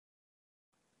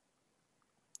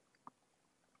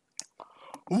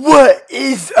What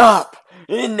is up,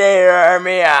 Inator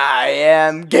Army? I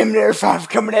am Inator5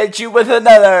 coming at you with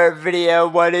another video.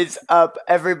 What is up,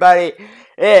 everybody?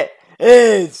 It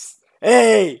is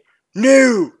a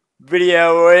new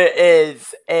video. It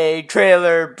is a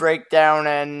trailer breakdown,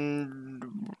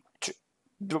 and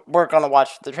we're gonna watch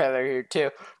the trailer here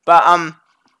too. But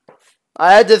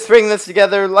I had to string this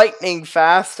together lightning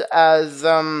fast, as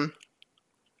if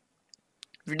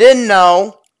you didn't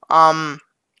know,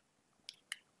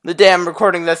 the day I'm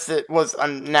recording this, it was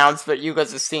announced, but you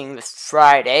guys are seeing this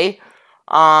Friday.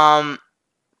 There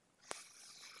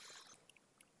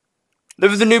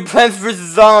was a new Plants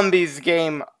vs. Zombies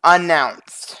game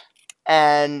announced.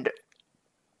 And,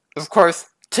 of course,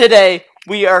 today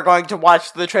we are going to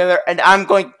watch the trailer, and I'm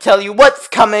going to tell you what's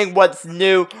coming, what's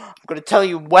new. I'm going to tell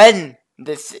you when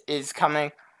this is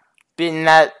coming, being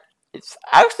that it's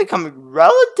actually coming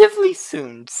relatively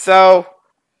soon. So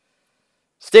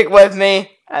stick with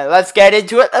me, and let's get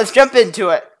into it. Let's jump into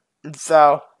it.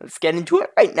 So, let's get into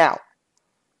it right now.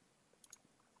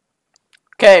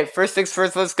 Okay, first things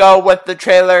first, let's go with the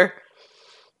trailer.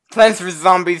 Plants vs.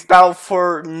 Zombies Battle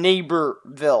for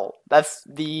Neighbourville. That's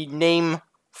the name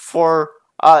for,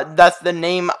 that's the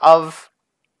name of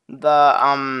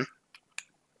the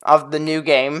new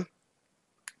game.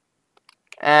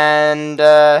 And,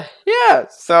 yeah,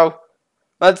 so,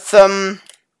 let's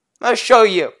show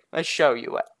you. Let's show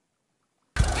you it.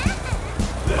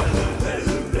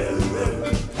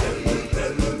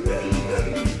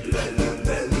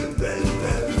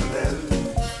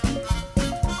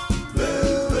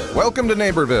 Welcome to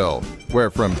Neighbourville,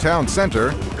 where from town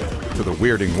center to the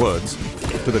weirding woods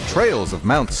to the trails of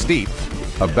Mount Steep,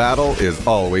 a battle is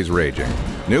always raging.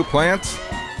 New plants,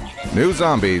 new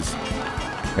zombies,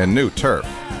 and new turf.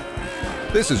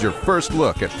 This is your first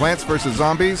look at Plants vs.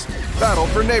 Zombies Battle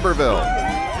for Neighbourville.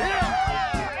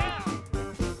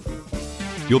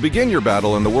 You'll begin your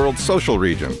battle in the world's social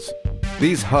regions.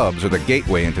 These hubs are the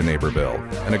gateway into Neighbourville,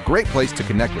 and a great place to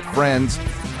connect with friends,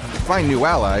 find new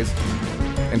allies,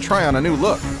 and try on a new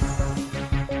look.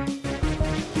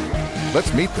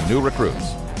 Let's meet the new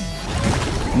recruits.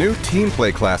 New team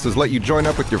play classes let you join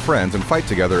up with your friends and fight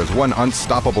together as one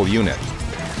unstoppable unit.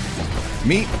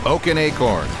 Meet Oak and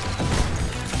Acorn.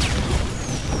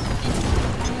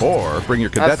 Or bring your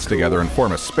cadets together and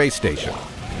form a space station.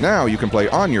 Now you can play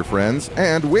on your friends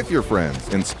and with your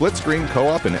friends in split-screen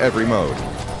co-op in every mode.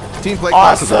 Team play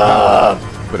classes are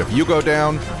powerful, but if you go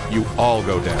down, you all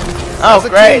go down. Oh,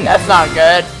 great. That's not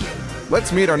good.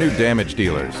 Let's meet our new damage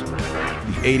dealers.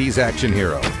 The 80s action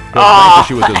hero. He'll vanquish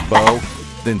you with his bow,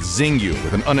 then zing you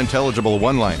with an unintelligible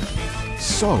one-liner.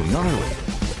 So gnarly.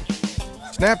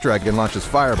 Snapdragon launches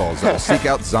fireballs that will seek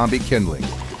out zombie kindling.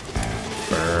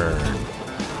 Burn.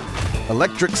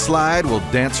 Electric Slide will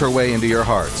dance her way into your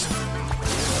hearts.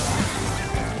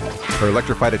 Her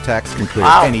electrified attacks can clear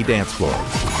any dance floor.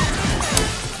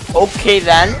 Okay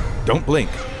then. Don't blink,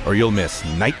 or you'll miss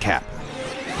Nightcap.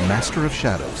 Master of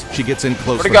Shadows. She gets in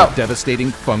close for a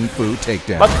devastating Fung Fu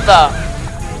takedown. What the?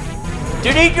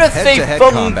 Did he just say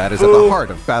Head-to-head combat is at the heart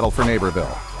of Battle for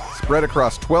Neighbourville. Spread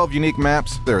across 12 unique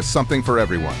maps, there is something for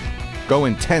everyone. Go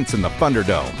intense in the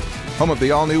Thunderdome, home of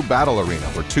the all-new Battle Arena,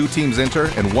 where 2 teams enter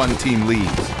and 1 team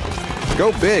leads.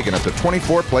 Go big in up to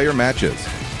 24-player matches.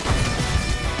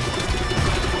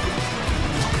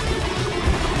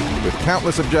 With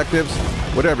countless objectives,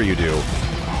 whatever you do,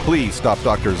 please stop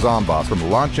Dr. Zomboss from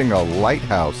launching a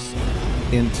lighthouse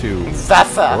into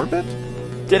orbit?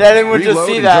 Did anyone just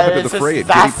see that? Jump into the fray at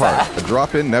Giddy Park, a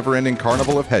drop-in, never-ending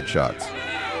carnival of headshots.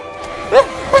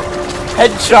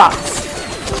 Headshots!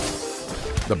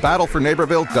 The battle for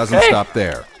Neighbourville doesn't stop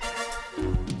there.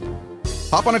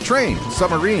 Hop on a train,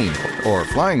 submarine, or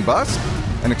flying bus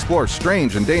and explore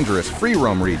strange and dangerous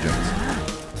free-roam regions.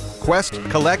 Quest,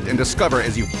 collect, and discover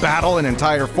as you battle an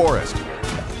entire forest.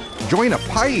 Join a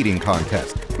pie-eating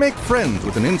contest. Make friends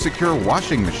with an insecure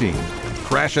washing machine.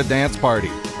 Crash a dance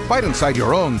party. Fight inside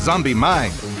your own zombie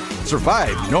mind.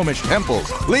 Survive gnomish temples.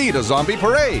 Lead a zombie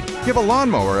parade. Give a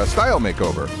lawnmower a style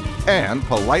makeover. And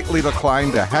politely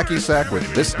decline to hacky sack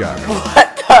with this guy.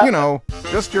 You know,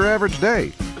 just your average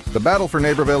day. The battle for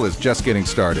Neighbourville is just getting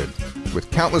started. With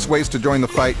countless ways to join the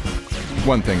fight,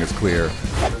 one thing is clear.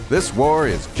 This war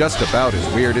is just about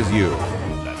as weird as you.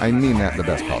 I mean that in the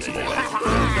best possible way.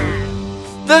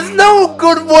 There's no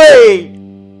good way!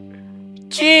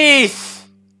 Jeez!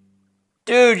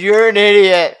 Dude, you're an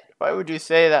idiot. Why would you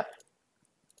say that?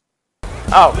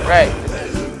 Oh, right.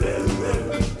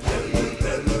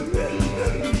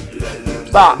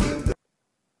 Stop.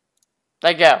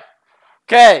 Thank you.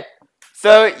 Okay.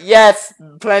 So yes,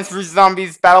 Plants vs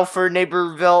Zombies Battle for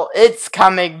Neighbourville, it's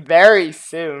coming very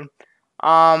soon.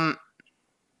 Let's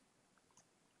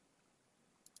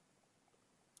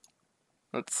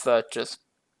just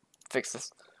fix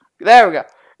this. There we go.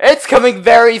 It's coming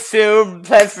very soon.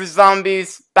 Plants vs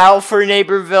Zombies Battle for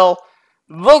Neighbourville.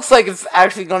 Looks like it's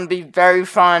actually going to be very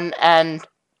fun, and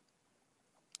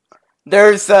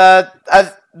there's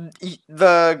as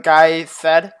the guy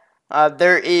said,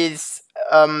 there is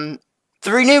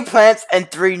 3 new plants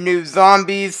and 3 new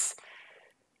zombies.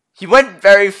 He went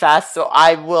very fast, so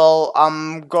I will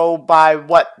go by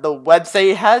what the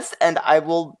website has, and I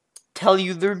will tell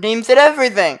you their names and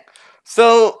everything.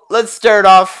 So let's start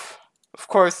off, of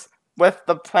course, with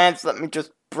the plants. Let me just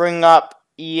bring up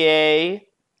EA's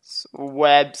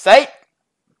website.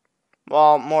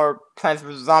 Well, more Plants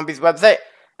vs Zombies website.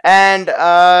 And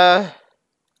now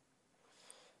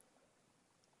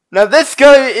this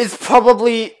guy is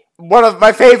probably one of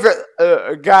my favorite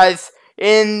guys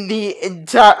in the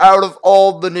entire, out of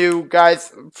all the new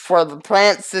guys for the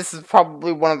plants. This is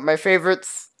probably one of my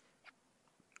favorites.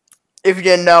 If you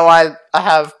didn't know, I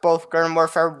have both Garden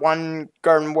Warfare 1,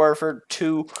 Garden Warfare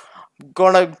 2. I'm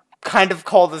gonna kind of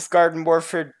call this Garden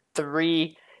Warfare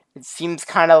 3. It seems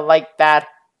kind of like that.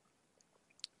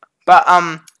 But,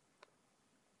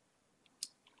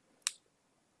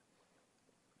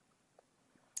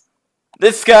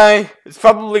 this guy is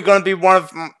probably going to be one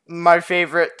of my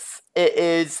favorites. It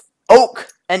is Oak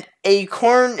and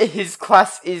Acorn. His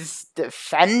class is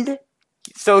Defend.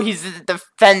 So he's a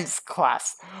defense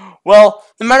class. Well,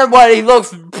 no matter what, he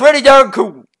looks pretty darn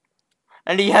cool.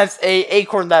 And he has a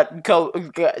acorn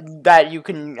that you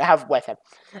can have with him.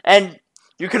 And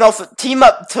you can also team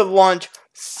up to launch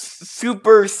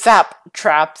super sap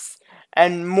traps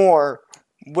and more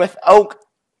with Oak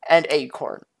and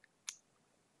Acorn.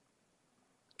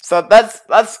 So that's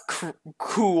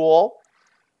cool.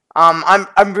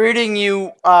 I'm reading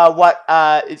you what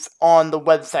is on the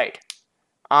website.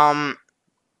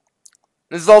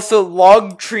 There's also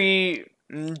Log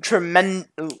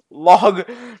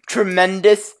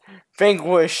Tremendous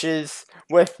vanquishes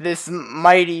with this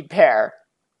mighty pair.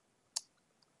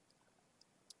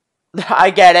 I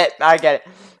get it.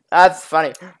 That's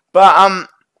funny. But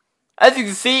as you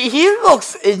can see, he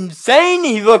looks insane.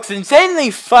 He looks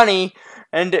insanely funny,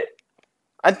 and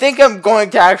I think I'm going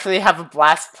to actually have a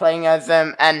blast playing as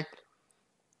him. And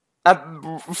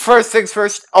first things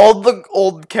first, all the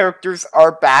old characters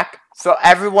are back. So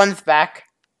everyone's back.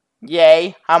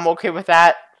 Yay, I'm okay with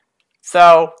that.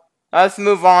 So, let's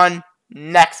move on.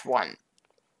 Next one.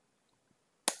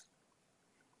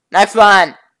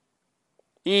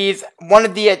 He's one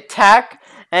of the attack,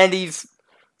 and he's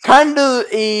kind of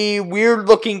a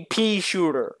weird-looking pea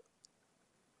shooter.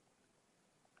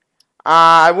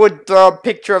 I would throw a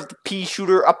picture of the pea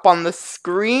shooter up on the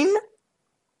screen,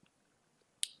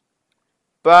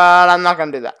 but I'm not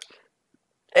gonna do that.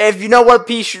 If you know what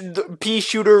pea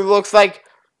shooter looks like,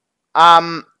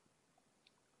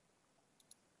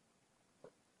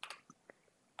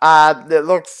 it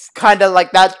looks kind of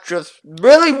like that, just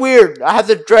really weird. It has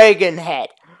a dragon head,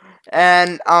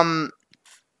 and I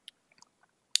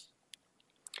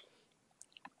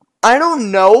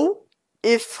don't know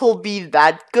if he'll be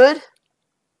that good.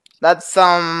 That's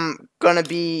gonna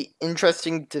be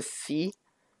interesting to see,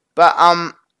 but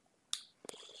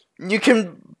you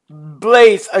can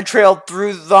blaze a trail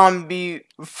through zombie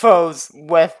foes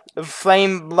with the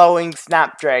flame-blowing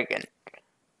Snapdragon.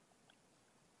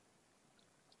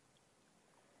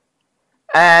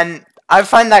 And I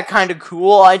find that kind of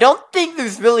cool. I don't think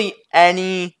there's really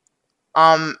any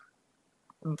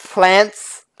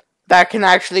plants that can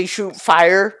actually shoot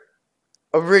fire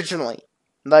originally,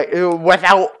 like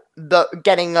without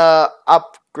getting a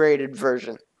upgraded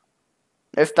version,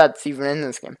 if that's even in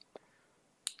this game.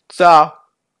 So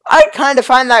I kind of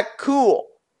find that cool,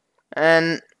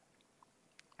 and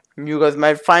you guys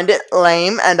might find it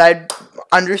lame, and I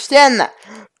understand that,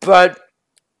 but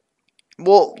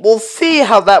we'll see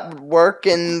how that would work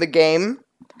in the game.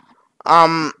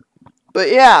 But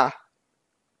yeah.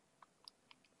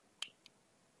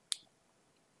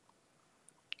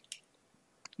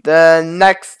 The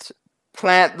next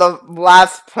plant, the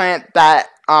last plant that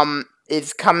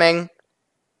is coming,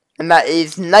 and that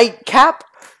is Nightcap.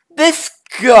 This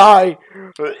guy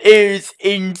is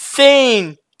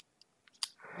insane,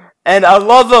 and I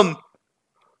love him,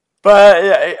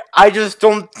 but I just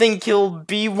don't think he'll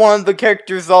be one of the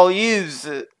characters I'll use.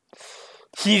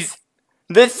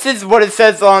 This is what it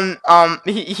says on,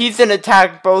 he's an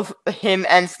attack. Both him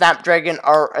and Snapdragon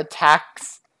are attack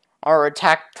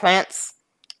plants.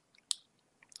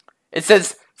 It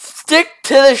says, Stick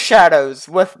to the shadows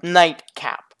with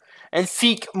Nightcap, and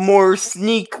seek more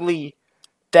sneakily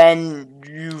than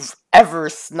you've ever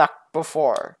snuck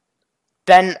before.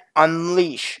 Then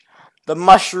unleash the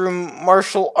mushroom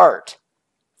martial art,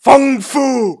 Fung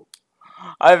Fu!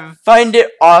 I find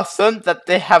it awesome that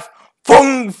they have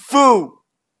Fung Fu!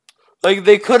 Like,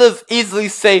 they could have easily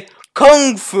say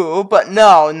Kung Fu, but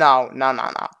no.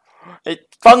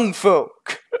 It's Fung Fu!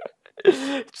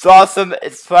 It's awesome,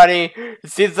 it's funny, it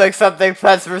seems like something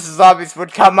Plants vs. Zombies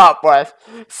would come up with.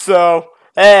 So,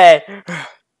 hey.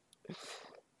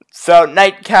 So,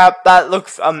 Nightcap, that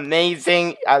looks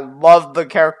amazing. I love the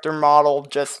character model.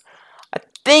 I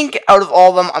think out of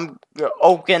all of them,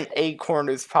 Oak and Acorn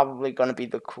is probably gonna be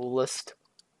the coolest.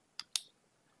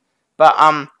 But,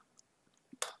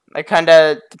 it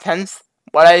kinda depends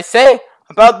what I say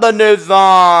about the new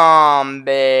zombies.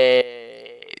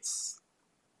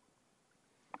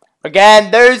 Again,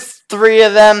 there's 3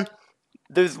 of them.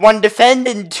 There's 1 defend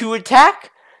and 2 attack.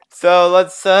 So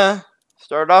let's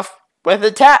start off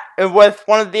with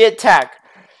one of the attack.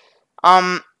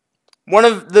 One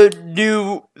of the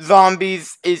new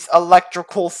zombies is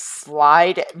Electrical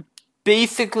Slide.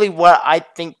 Basically, what I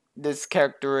think this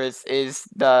character is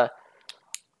the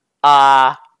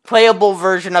playable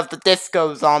version of the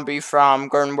Disco Zombie from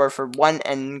Garden Warfare 1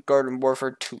 and Garden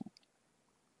Warfare 2.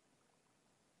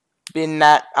 Being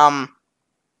that, on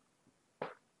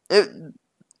the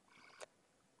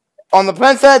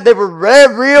plant side, they were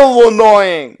real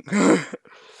annoying.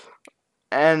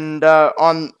 And,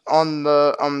 on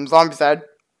the, zombie side,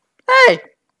 hey,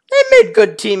 they made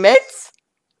good teammates.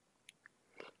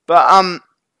 But,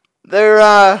 they're,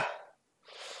 I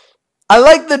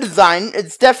like the design.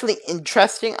 It's definitely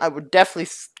interesting. I would definitely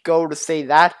go to say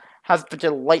that. Has a bunch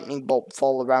of lightning bolts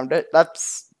all around it.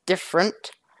 That's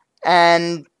different.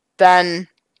 And then,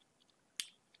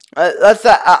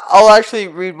 I'll actually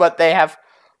read what they have.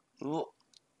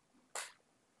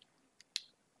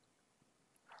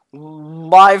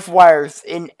 Live wires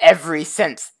in every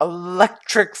sense.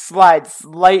 Electric slides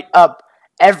light up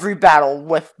every battle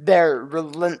with their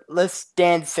relentless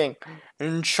dancing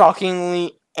and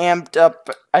shockingly amped up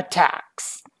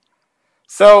attacks.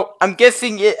 So, I'm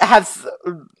guessing it has,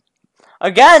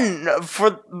 again,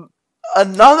 for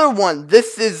another one,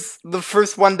 this is the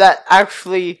first one that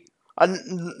actually,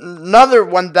 another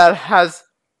one that has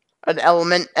an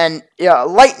element and, yeah,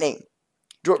 lightning.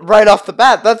 Right off the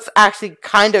bat, that's actually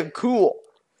kind of cool.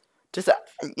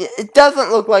 It doesn't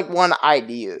look like one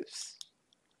I'd use.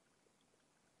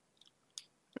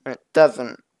 It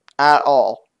doesn't at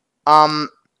all. And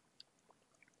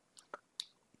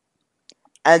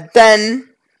then,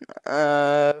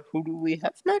 who do we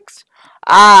have next?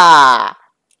 The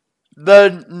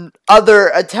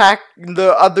other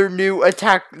new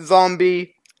attack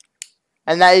zombie,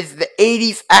 and that is the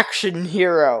 80s action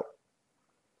hero.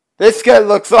 This guy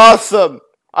looks awesome.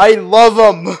 I love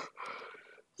him.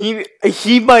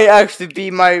 He might actually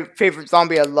be my favorite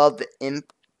zombie. I love the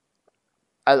imp.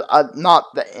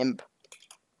 Not the imp.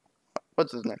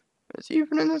 What's his name? Is he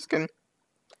even in this game?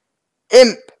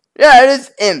 Imp. Yeah, it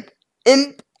is Imp.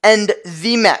 Imp and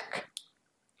Z-Mech.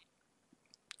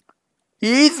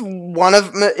 He's one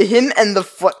of him and the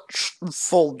Foot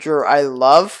Soldier I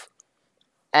love.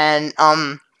 And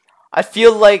I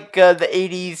feel like the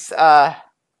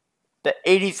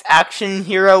 80s action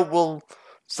hero will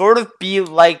sort of be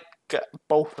like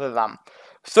both of them.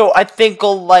 So I think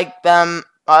I'll like them.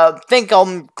 I think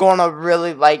I'm gonna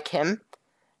really like him.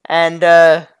 And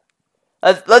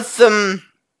let's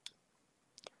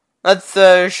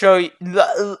show you.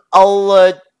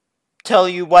 I'll tell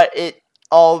you what it.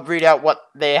 I'll read out what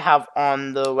they have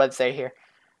on the website here.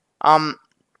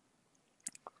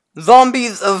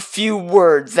 Zombies of few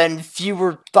words and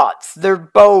fewer thoughts, their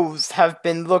bows have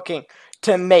been looking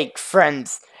to make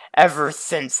friends ever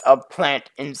since a plant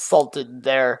insulted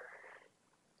their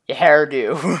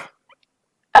hairdo.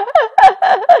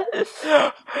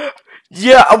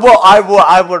 Yeah, well,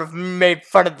 I would have made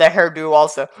fun of the hairdo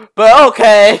also, but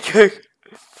okay.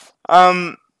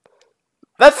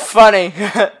 That's funny.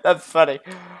 That's funny.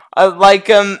 I like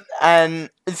them,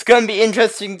 and it's gonna be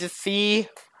interesting to see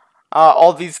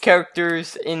all these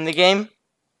characters in the game.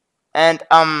 And,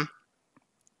 of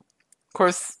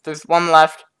course, there's one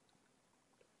left.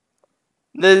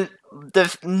 The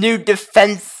new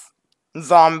defense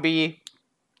zombie,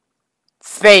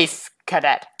 Space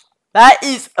Cadet. That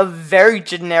is a very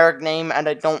generic name, and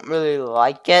I don't really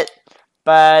like it.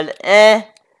 But, it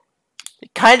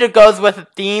kind of goes with the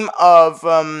theme of,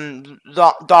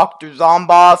 Dr.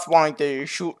 Zomboss wanting to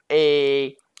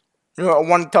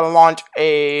launch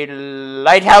a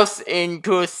lighthouse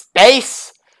into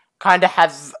space. kind of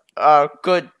has a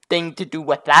good thing to do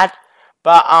with that.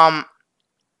 But,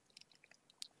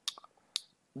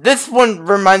 this one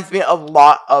reminds me a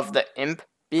lot of the Imp,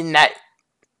 being that,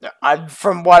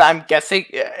 from what I'm guessing,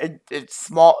 it's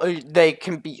small.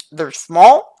 They're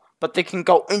small, but they can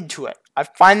go into it. I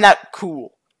find that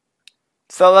cool.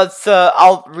 So let's,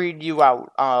 I'll read you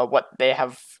out, what they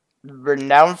have written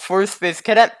down for Space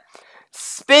Cadet.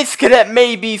 Space Cadet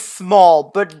may be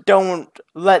small, but don't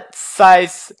let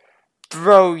size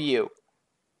throw you.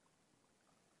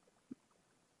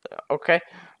 Okay?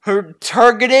 Her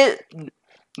targeted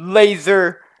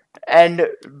laser and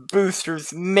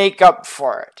boosters make up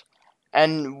for it.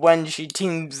 And when she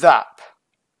teams up.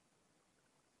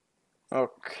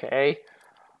 Okay.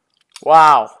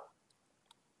 Wow.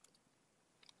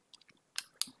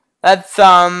 That's,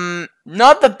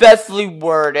 not the bestly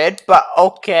worded, but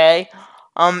okay.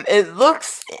 It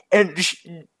looks, and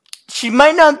she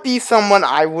might not be someone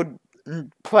I would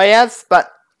play as,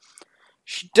 but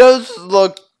she does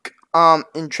look,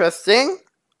 interesting.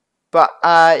 But,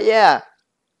 yeah.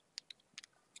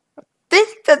 I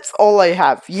think that's all I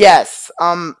have. Yes,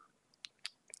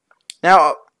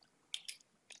 now,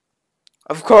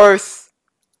 of course,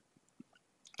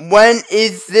 when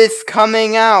is this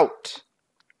coming out?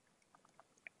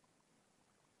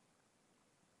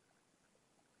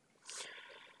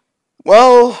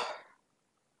 Well,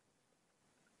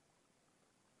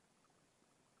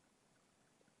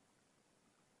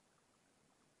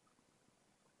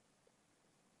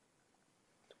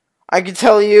 I can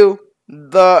tell you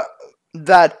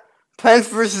that Plants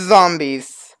vs.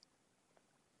 Zombies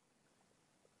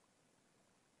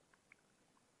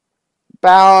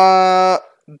Battle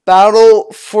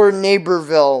for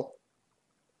Neighbourville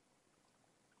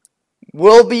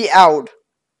will be out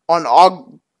on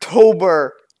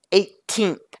October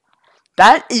 18th.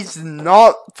 That is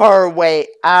not far away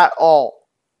at all.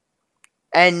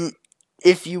 And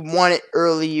if you want it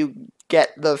early, you get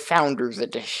the Founders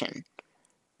Edition.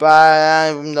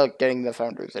 But I'm not getting the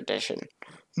Founders Edition.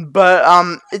 But,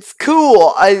 it's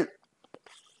cool.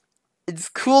 It's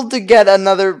cool to get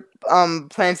another,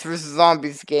 Plants vs.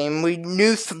 Zombies game. We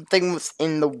knew something was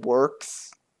in the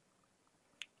works.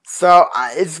 So,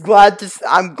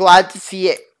 I'm glad to see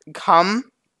it come.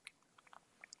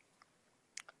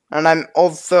 And I'm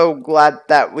also glad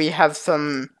that we have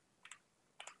some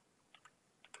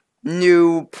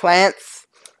new plants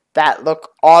that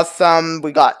look awesome.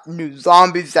 We got new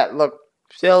zombies that look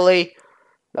silly,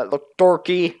 that look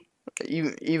dorky,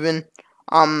 even.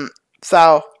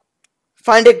 So,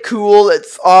 find it cool.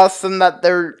 It's awesome that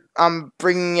they're,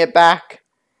 bringing it back.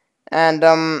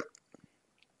 And,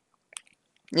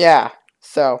 yeah,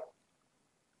 so.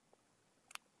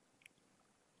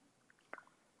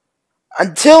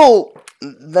 Until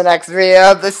the next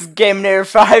video, this is Inator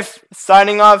 5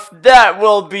 signing off. That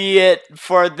will be it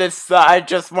for this. I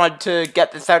just want to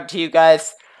get this out to you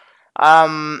guys.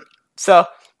 So,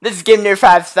 this is Inator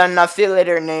 5 signing off. See you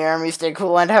later, Inator Army. Stay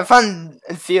cool and have fun.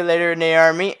 And see you later, Inator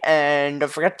Army. And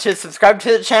don't forget to subscribe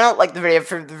to the channel, like the video,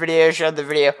 for the video, share the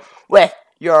video with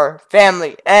your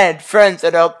family and friends.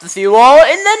 And I hope to see you all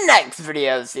in the next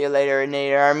video. See you later,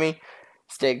 Inator Army.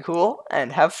 Stay cool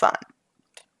and have fun.